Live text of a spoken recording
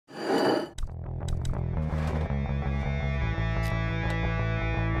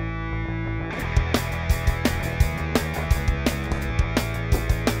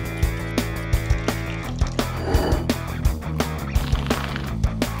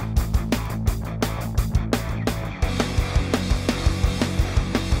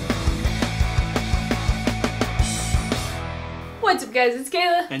What's up guys, it's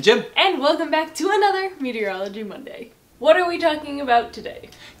Kayla. And Jim. And welcome back to another Meteorology Monday. What are we talking about today?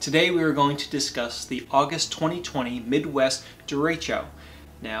 Today we are going to discuss the August 2020 Midwest derecho.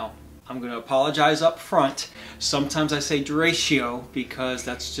 Now, I'm going to apologize up front. Sometimes I say derecho because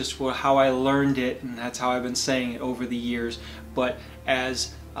that's just how I learned it and that's how I've been saying it over the years. But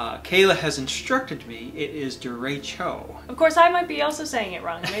as Kayla has instructed me, it is derecho. Of course, I might be also saying it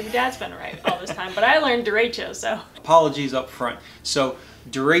wrong. Maybe Dad's been right all this time, but I learned derecho, so. Apologies up front. So,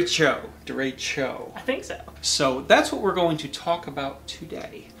 derecho. I think so. So that's what we're going to talk about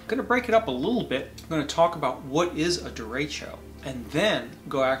today. I'm going to break it up a little bit. I'm going to talk about what is a derecho and then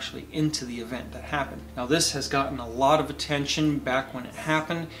go actually into the event that happened. Now this has gotten a lot of attention back when it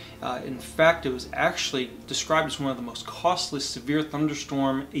happened. In fact, it was actually described as one of the most costliest severe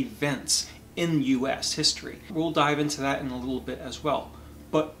thunderstorm events in U.S. history. We'll dive into that in a little bit as well.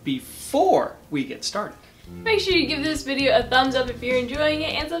 But before we get started, make sure you give this video a thumbs up if you're enjoying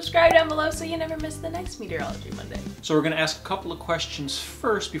it and subscribe down below so you never miss the next Meteorology Monday. So we're going to ask a couple of questions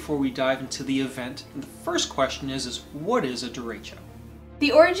first before we dive into the event. And the first question is what is a derecho?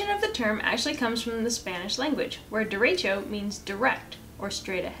 The origin of the term actually comes from the Spanish language, where derecho means direct or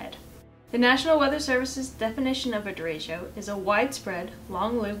straight ahead. The National Weather Service's definition of a derecho is a widespread,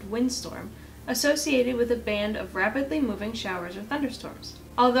 long-lived windstorm associated with a band of rapidly moving showers or thunderstorms.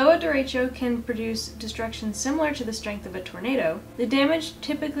 Although a derecho can produce destruction similar to the strength of a tornado, the damage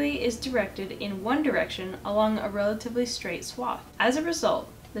typically is directed in one direction along a relatively straight swath. As a result,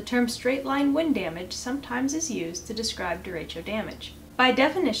 the term straight-line wind damage sometimes is used to describe derecho damage. By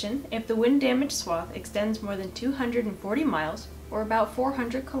definition, if the wind damage swath extends more than 240 miles, or about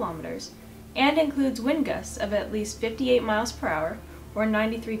 400 kilometers, and includes wind gusts of at least 58 miles per hour, or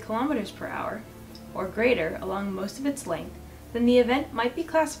 93 kilometers per hour, or greater along most of its length, then the event might be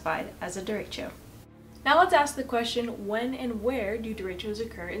classified as a derecho. Now let's ask the question, when and where do derechos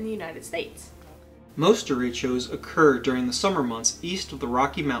occur in the United States? Most derechos occur during the summer months east of the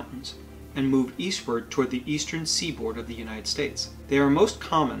Rocky Mountains and move eastward toward the eastern seaboard of the United States. They are most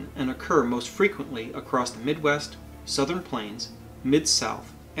common and occur most frequently across the Midwest, Southern Plains,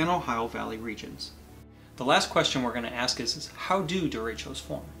 Mid-South, and Ohio Valley regions. The last question we're going to ask is how do derechos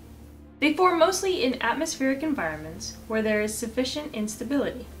form? They form mostly in atmospheric environments where there is sufficient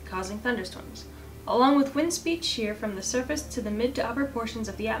instability, causing thunderstorms, along with wind speed shear from the surface to the mid to upper portions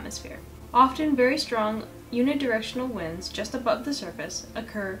of the atmosphere. Often very strong unidirectional winds just above the surface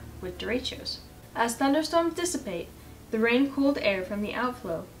occur with derechos. As thunderstorms dissipate, the rain-cooled air from the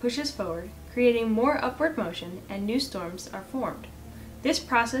outflow pushes forward, creating more upward motion, and new storms are formed. This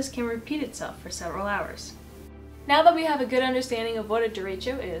process can repeat itself for several hours. Now that we have a good understanding of what a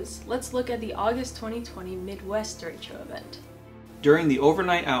derecho is, let's look at the August 2020 Midwest derecho event. During the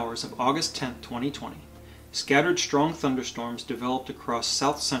overnight hours of August 10, 2020, scattered strong thunderstorms developed across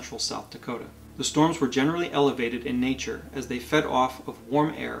south-central South Dakota. The storms were generally elevated in nature as they fed off of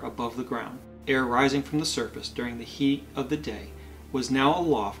warm air above the ground. Air rising from the surface during the heat of the day was now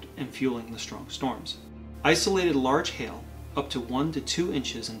aloft and fueling the strong storms. Isolated large hail, up to 1 to 2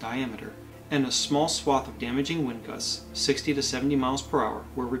 inches in diameter, and a small swath of damaging wind gusts, 60 to 70 miles per hour,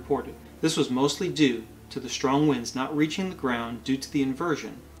 were reported. This was mostly due to the strong winds not reaching the ground due to the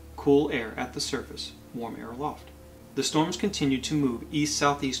inversion, cool air at the surface, warm air aloft. The storms continued to move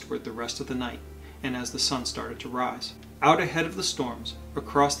east-southeastward the rest of the night, and as the sun started to rise. Out ahead of the storms,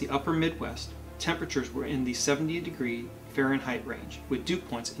 across the upper Midwest, temperatures were in the 70-degree Fahrenheit range, with dew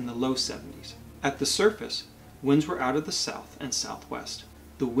points in the low 70s. At the surface, winds were out of the south and southwest.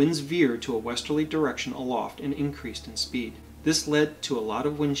 The winds veered to a westerly direction aloft and increased in speed. This led to a lot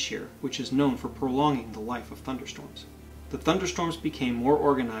of wind shear, which is known for prolonging the life of thunderstorms. The thunderstorms became more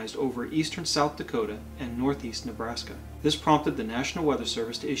organized over eastern South Dakota and northeast Nebraska. This prompted the National Weather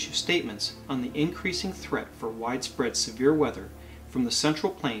Service to issue statements on the increasing threat for widespread severe weather from the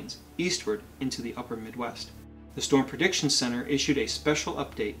Central Plains eastward into the upper Midwest. The Storm Prediction Center issued a special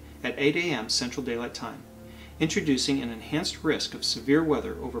update at 8 a.m. Central Daylight Time, introducing an enhanced risk of severe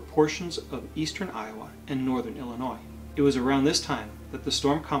weather over portions of eastern Iowa and northern Illinois. It was around this time that the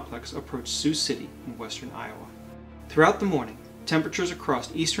storm complex approached Sioux City in western Iowa. Throughout the morning, temperatures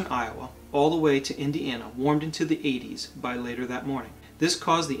across eastern Iowa all the way to Indiana warmed into the 80s by later that morning. This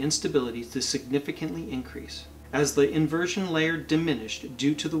caused the instability to significantly increase. As the inversion layer diminished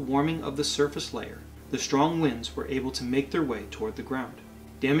due to the warming of the surface layer, the strong winds were able to make their way toward the ground.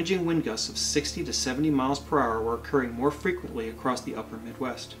 Damaging wind gusts of 60 to 70 miles per hour were occurring more frequently across the upper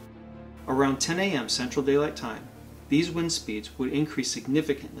Midwest. Around 10 a.m. Central Daylight Time, these wind speeds would increase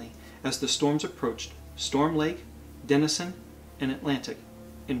significantly as the storms approached Storm Lake, Denison, and Atlantic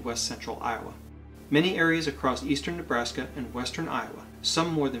in west central Iowa. Many areas across eastern Nebraska and western Iowa,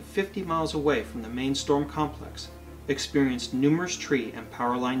 some more than 50 miles away from the main storm complex, experienced numerous tree and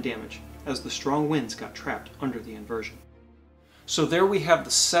power line damage as the strong winds got trapped under the inversion. So there we have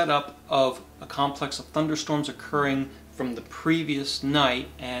the setup of a complex of thunderstorms occurring from the previous night,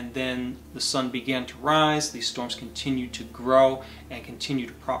 and then the sun began to rise. These storms continued to grow and continue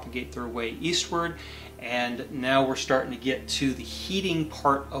to propagate their way eastward, and now we're starting to get to the heating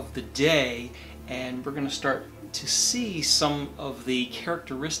part of the day, and we're going to start to see some of the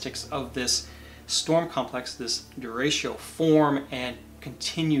characteristics of this storm complex, this derecho, form and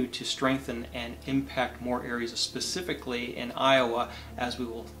continue to strengthen and impact more areas, specifically in Iowa, as we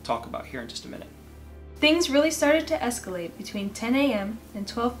will talk about here in just a minute. Things really started to escalate between 10 a.m. and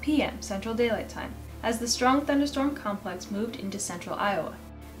 12 p.m. Central Daylight Time as the strong thunderstorm complex moved into central Iowa.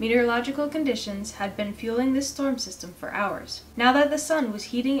 Meteorological conditions had been fueling this storm system for hours. Now that the sun was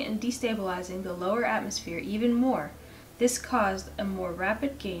heating and destabilizing the lower atmosphere even more, this caused a more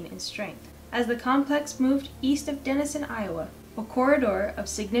rapid gain in strength. As the complex moved east of Denison, Iowa, a corridor of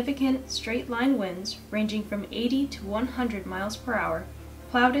significant straight-line winds ranging from 80 to 100 miles per hour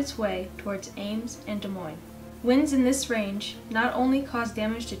plowed its way towards Ames and Des Moines. Winds in this range not only caused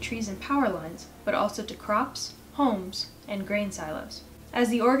damage to trees and power lines, but also to crops, homes, and grain silos. As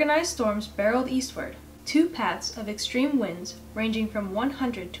the organized storms barreled eastward, two paths of extreme winds ranging from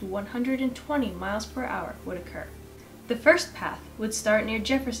 100 to 120 miles per hour would occur. The first path would start near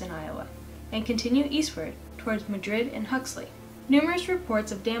Jefferson, Iowa, and continue eastward towards Madrid and Huxley. Numerous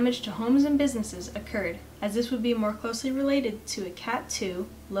reports of damage to homes and businesses occurred, as this would be more closely related to a Cat 2,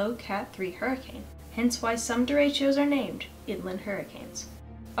 low Cat 3 hurricane, hence why some derechos are named inland hurricanes.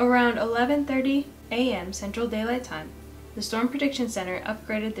 Around 11:30 a.m. Central Daylight Time, the Storm Prediction Center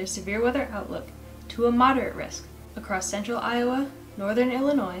upgraded their severe weather outlook to a moderate risk across central Iowa, northern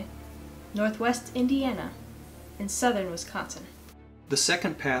Illinois, northwest Indiana, and southern Wisconsin. The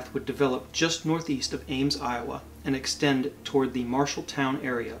second path would develop just northeast of Ames, Iowa, and extend toward the Marshalltown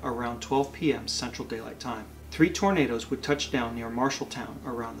area around 12 p.m. Central Daylight Time. 3 tornadoes would touch down near Marshalltown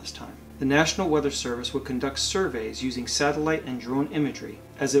around this time. The National Weather Service would conduct surveys using satellite and drone imagery,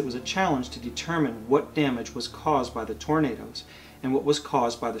 as it was a challenge to determine what damage was caused by the tornadoes and what was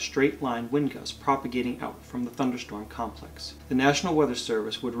caused by the straight-line wind gusts propagating out from the thunderstorm complex. The National Weather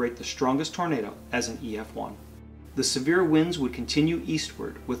Service would rate the strongest tornado as an EF1. The severe winds would continue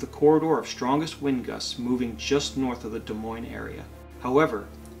eastward, with the corridor of strongest wind gusts moving just north of the Des Moines area. However,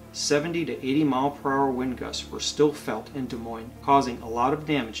 70 to 80 mile per hour wind gusts were still felt in Des Moines, causing a lot of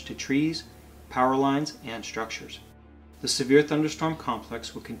damage to trees, power lines, and structures. The severe thunderstorm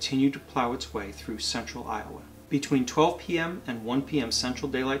complex would continue to plow its way through central Iowa. Between 12 p.m. and 1 p.m.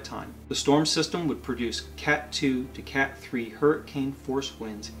 Central Daylight Time, the storm system would produce Cat 2 to Cat 3 hurricane force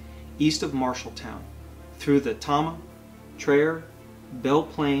winds east of Marshalltown, through the Tama, Traer, Belle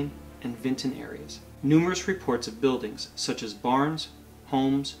Plaine, and Vinton areas. Numerous reports of buildings such as barns,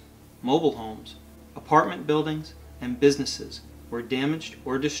 homes, mobile homes, apartment buildings, and businesses were damaged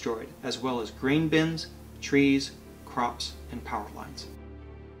or destroyed, as well as grain bins, trees, crops, and power lines.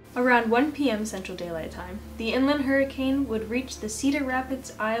 Around 1 p.m. Central Daylight Time, the inland hurricane would reach the Cedar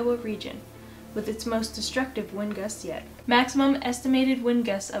Rapids, Iowa region, with its most destructive wind gusts yet. Maximum estimated wind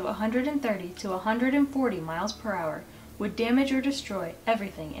gusts of 130 to 140 miles per hour would damage or destroy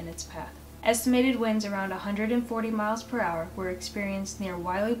everything in its path. Estimated winds around 140 miles per hour were experienced near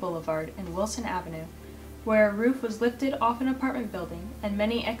Wiley Boulevard and Wilson Avenue, where a roof was lifted off an apartment building and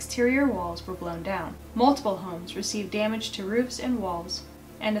many exterior walls were blown down. Multiple homes received damage to roofs and walls,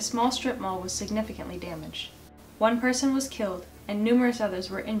 and a small strip mall was significantly damaged. One person was killed and numerous others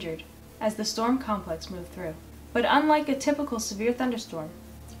were injured as the storm complex moved through. But unlike a typical severe thunderstorm,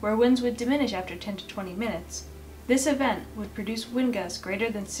 where winds would diminish after 10 to 20 minutes, this event would produce wind gusts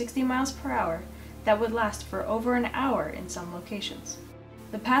greater than 60 miles per hour that would last for over an hour in some locations.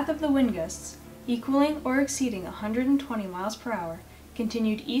 The path of the wind gusts, equaling or exceeding 120 miles per hour,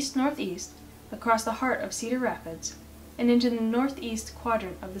 continued east-northeast across the heart of Cedar Rapids and into the northeast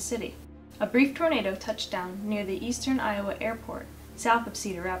quadrant of the city. A brief tornado touched down near the eastern Iowa airport, south of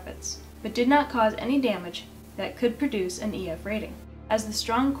Cedar Rapids, but did not cause any damage that could produce an EF rating. As the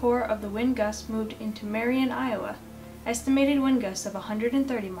strong core of the wind gusts moved into Marion, Iowa, estimated wind gusts of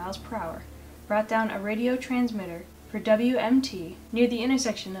 130 miles per hour brought down a radio transmitter for WMT near the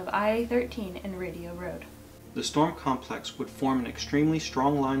intersection of IA-13 and Radio Road. The storm complex would form an extremely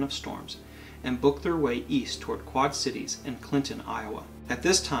strong line of storms and book their way east toward Quad Cities and Clinton, Iowa. At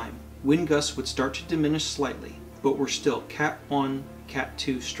this time, wind gusts would start to diminish slightly, but were still Cat 1, Cat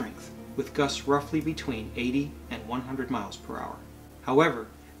 2 strength, with gusts roughly between 80 and 100 miles per hour. However,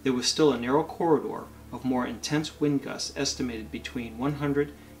 there was still a narrow corridor of more intense wind gusts estimated between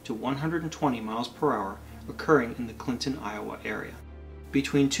 100 to 120 miles per hour occurring in the Clinton, Iowa area.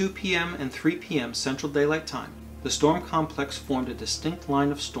 Between 2 p.m. and 3 p.m. Central Daylight Time, the storm complex formed a distinct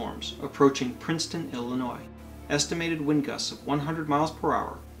line of storms approaching Princeton, Illinois. Estimated wind gusts of 100 miles per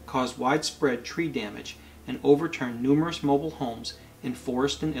hour caused widespread tree damage and overturned numerous mobile homes in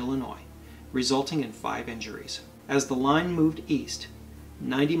Forreston, Illinois, resulting in 5 injuries. As the line moved east,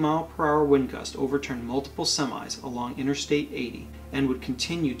 90-mile-per-hour wind gusts overturned multiple semis along Interstate 80 and would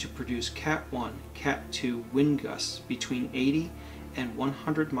continue to produce Cat 1, Cat 2 wind gusts between 80 and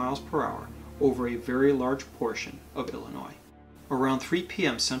 100 miles per hour over a very large portion of Illinois. Around 3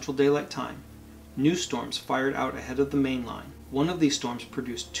 p.m. Central Daylight Time, new storms fired out ahead of the main line. One of these storms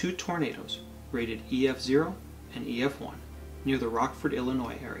produced 2 tornadoes, rated EF0 and EF1, near the Rockford,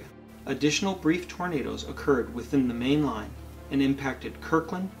 Illinois area. Additional brief tornadoes occurred within the main line and impacted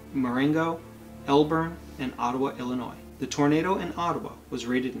Kirkland, Marengo, Elburn, and Ottawa, Illinois. The tornado in Ottawa was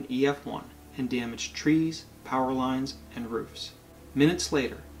rated an EF1 and damaged trees, power lines, and roofs. Minutes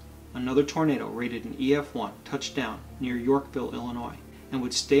later, another tornado rated an EF1 touched down near Yorkville, Illinois, and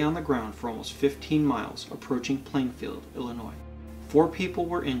would stay on the ground for almost 15 miles approaching Plainfield, Illinois. 4 people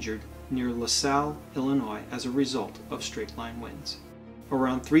were injured near LaSalle, Illinois as a result of straight-line winds.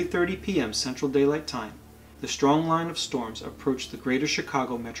 Around 3:30 p.m. Central Daylight Time, the strong line of storms approached the greater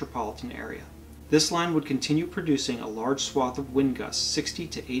Chicago metropolitan area. This line would continue producing a large swath of wind gusts 60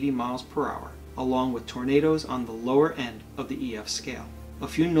 to 80 miles per hour, along with tornadoes on the lower end of the EF scale. A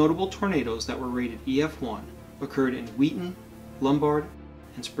few notable tornadoes that were rated EF1 occurred in Wheaton, Lombard,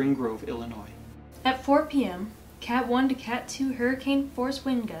 and Spring Grove, Illinois. At 4 p.m., Cat 1 to Cat 2 hurricane-force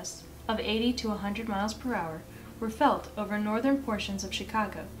wind gusts of 80 to 100 miles per hour were felt over northern portions of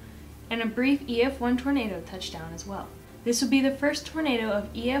Chicago, and a brief EF1 tornado touched down as well. This would be the first tornado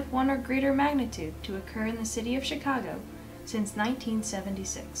of EF1 or greater magnitude to occur in the city of Chicago since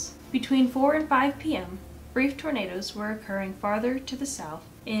 1976. Between 4 and 5 p.m., brief tornadoes were occurring farther to the south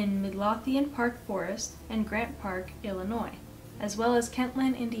in Midlothian Park Forest and Grant Park, Illinois, as well as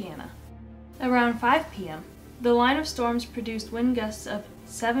Kentland, Indiana. Around 5 p.m., the line of storms produced wind gusts of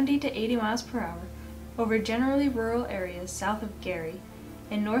 70 to 80 miles per hour over generally rural areas south of Gary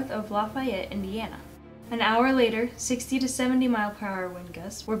and north of Lafayette, Indiana. An hour later, 60 to 70 mile per hour wind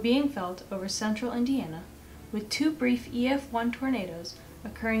gusts were being felt over central Indiana, with 2 brief EF1 tornadoes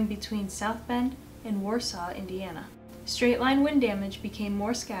occurring between South Bend and Warsaw, Indiana. Straight-line wind damage became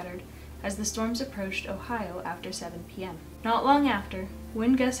more scattered as the storms approached Ohio after 7 p.m. Not long after,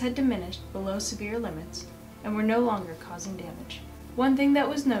 wind gusts had diminished below severe limits and were no longer causing damage. One thing that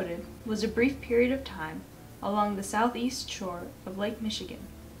was noted was a brief period of time along the southeast shore of Lake Michigan,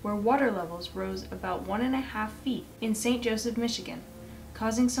 where water levels rose about 1.5 feet in St. Joseph, Michigan,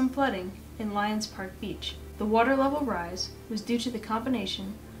 causing some flooding in Lions Park Beach. The water level rise was due to the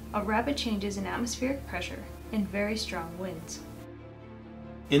combination of rapid changes in atmospheric pressure and very strong winds.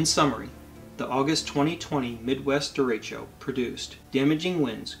 In summary, the August 2020 Midwest derecho produced damaging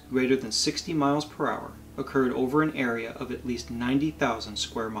winds greater than 60 miles per hour occurred over an area of at least 90,000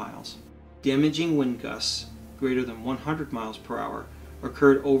 square miles. Damaging wind gusts greater than 100 miles per hour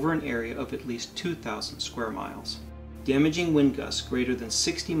occurred over an area of at least 2,000 square miles. Damaging wind gusts greater than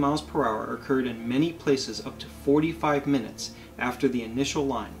 60 miles per hour occurred in many places up to 45 minutes after the initial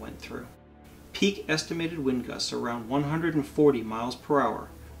line went through. Peak estimated wind gusts around 140 miles per hour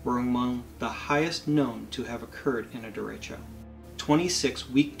were among the highest known to have occurred in a derecho. 26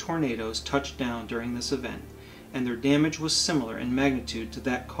 weak tornadoes touched down during this event, and their damage was similar in magnitude to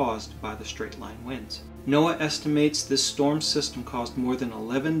that caused by the straight-line winds. NOAA estimates this storm system caused more than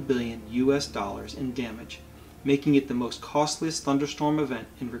 $11 billion in damage, making it the most costliest thunderstorm event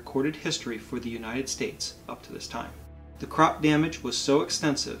in recorded history for the United States up to this time. The crop damage was so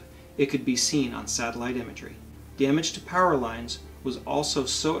extensive it could be seen on satellite imagery. Damage to power lines was also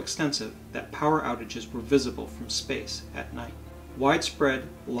so extensive that power outages were visible from space at night. Widespread,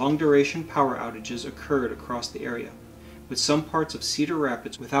 long-duration power outages occurred across the area, with some parts of Cedar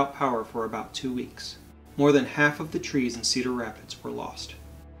Rapids without power for about 2 weeks. More than half of the trees in Cedar Rapids were lost.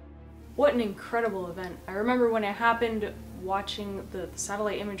 What an incredible event. I remember when it happened, watching the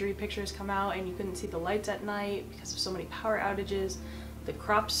satellite imagery pictures come out and you couldn't see the lights at night because of so many power outages, the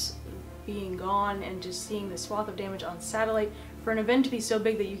crops being gone, and just seeing the swath of damage on satellite. For an event to be so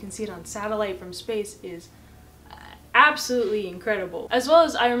big that you can see it on satellite from space is absolutely incredible. As well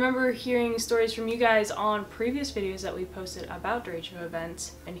as I remember hearing stories from you guys on previous videos that we posted about derecho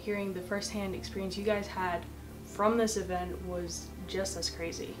events, and hearing the first-hand experience you guys had from this event was just as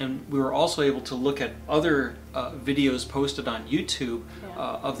crazy. And we were also able to look at other videos posted on YouTube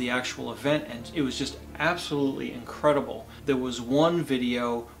of the actual event, and it was just absolutely incredible. There was one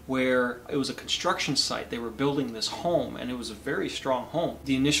video where it was a construction site. They were building this home, and it was a very strong home.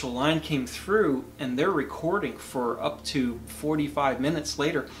 The initial line came through, and they're recording for up to 45 minutes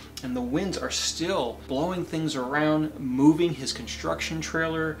later, and the winds are still blowing things around, moving his construction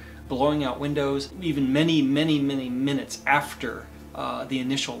trailer, blowing out windows, even many minutes after the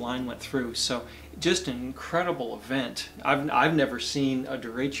initial line went through. So just an incredible event. I've never seen a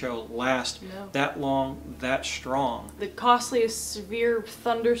derecho last that long, that strong. The costliest severe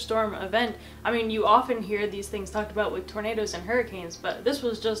thunderstorm event. I mean, you often hear these things talked about with tornadoes and hurricanes, but this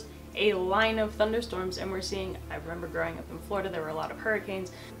was just a line of thunderstorms, and we're seeing, I remember growing up in Florida, there were a lot of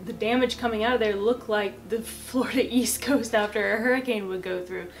hurricanes. The damage coming out of there looked like the Florida East Coast after a hurricane would go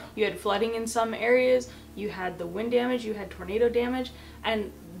through. You had flooding in some areas, you had the wind damage, you had tornado damage,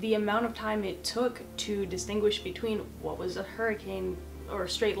 and the amount of time it took to distinguish between what was a hurricane or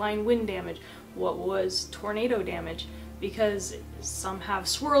straight line wind damage, what was tornado damage, because some have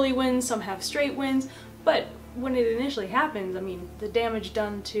swirly winds, some have straight winds, but when it initially happens, I mean, the damage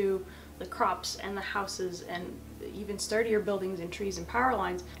done to the crops and the houses and even sturdier buildings and trees and power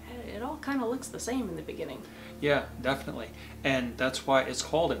lines, it all kind of looks the same in the beginning. Yeah, definitely. And that's why it's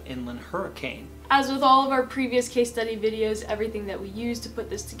called an inland hurricane. As with all of our previous case study videos, everything that we use to put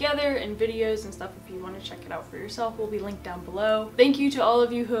this together and videos and stuff, if you want to check it out for yourself, will be linked down below. Thank you to all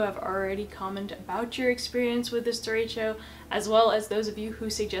of you who have already commented about your experience with this derecho, as well as those of you who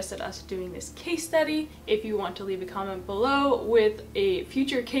suggested us doing this case study. If you want to leave a comment below with a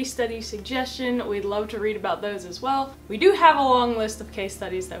future case study suggestion, we'd love to read about those as well. We do have a long list of case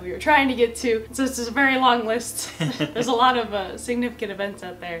studies that we were trying to get to, so this is a very long list. There's a lot of significant events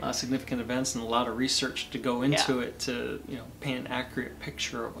out there. Significant events and a lot of research to go into it to, you know, paint an accurate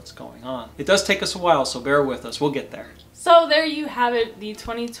picture of what's going on. It does take us a while, so bear with us. We'll get there. So there you have it, the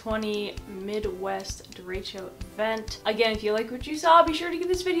 2020 Midwest Derecho event. Again, if you like what you saw, be sure to give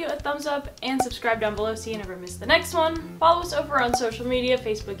this video a thumbs up and subscribe down below so you never miss the next one. Follow us over on social media,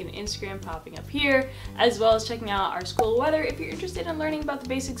 Facebook and Instagram popping up here, as well as checking out our school weather if you're interested in learning about the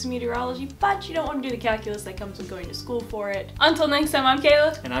basics of meteorology, but you don't want to do the calculus that comes with going to school for it. Until next time, I'm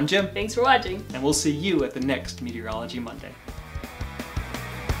Kayla. And I'm Jim. Thanks for watching. And we'll see you at the next Meteorology Monday.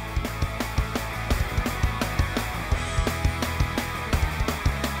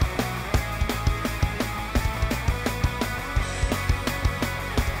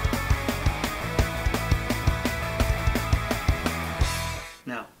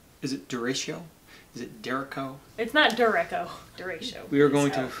 Now, is it derecho? Is it DERECHO? It's not DERECHO. Derecho. We are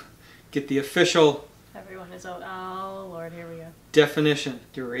going to get the official... Everyone is out. Oh, Lord, here we go. Definition.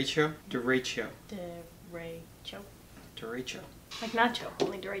 Derecho? Derecho. Derecho. Derecho. Like nacho,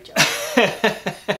 only derecho.